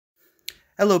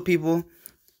Hello, people.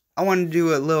 I wanted to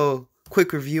do a little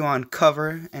quick review on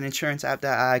Cover, an insurance app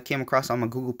that I came across on my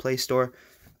Google Play Store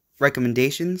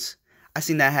recommendations. I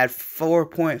seen that had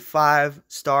 4.5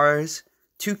 stars,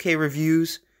 2K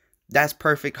reviews. That's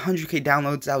perfect. 100K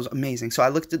downloads. That was amazing. So I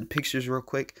looked at the pictures real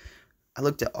quick. I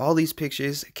looked at all these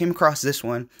pictures. I came across this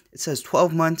one. It says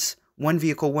 12 months, one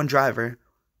vehicle, one driver.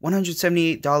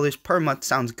 $178 per month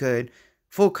sounds good.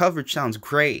 Full coverage sounds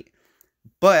great.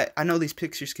 But I know these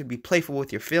pictures could be playful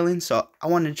with your feelings, so I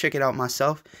wanted to check it out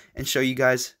myself and show you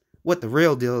guys what the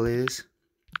real deal is.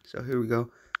 So here we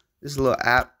go. This is a little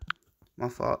app. My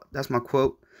fault. That's my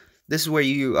quote. This is where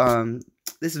you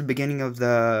this is the beginning of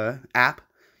the app.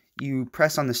 You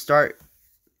press on the start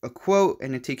a quote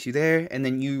and it takes you there, and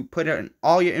then you put in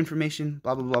all your information,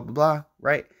 blah blah blah blah blah,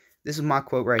 right? This is my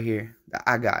quote right here that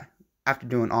I got after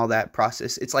doing all that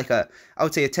process. It's like I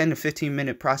would say a 10 to 15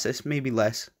 minute process, maybe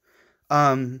less.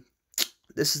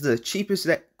 This is the cheapest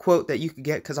quote that you could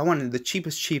get because I wanted the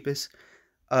cheapest,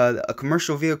 a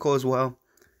commercial vehicle as well.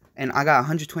 And I got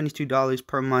 $122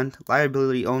 per month,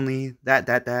 liability only,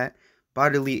 that,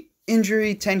 bodily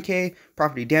injury, 10K,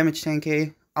 property damage,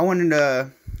 10K. I wanted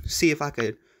to see if I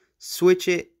could switch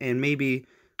it and maybe,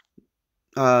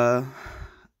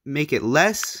 make it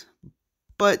less,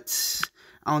 but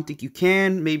I don't think you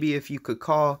can. Maybe if you could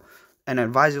call an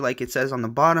advisor like it says on the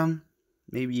bottom,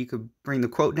 maybe you could bring the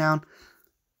quote down.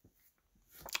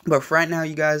 But for right now,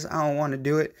 you guys, I don't want to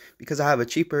do it because I have a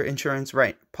cheaper insurance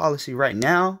policy right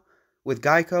now with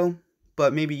Geico.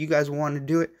 But maybe you guys will want to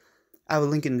do it. I have a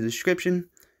link in the description.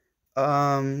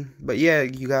 But yeah,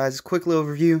 you guys, quick little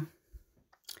review.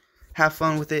 Have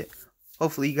fun with it.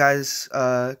 Hopefully you guys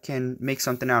can make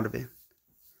something out of it.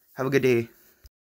 Have a good day.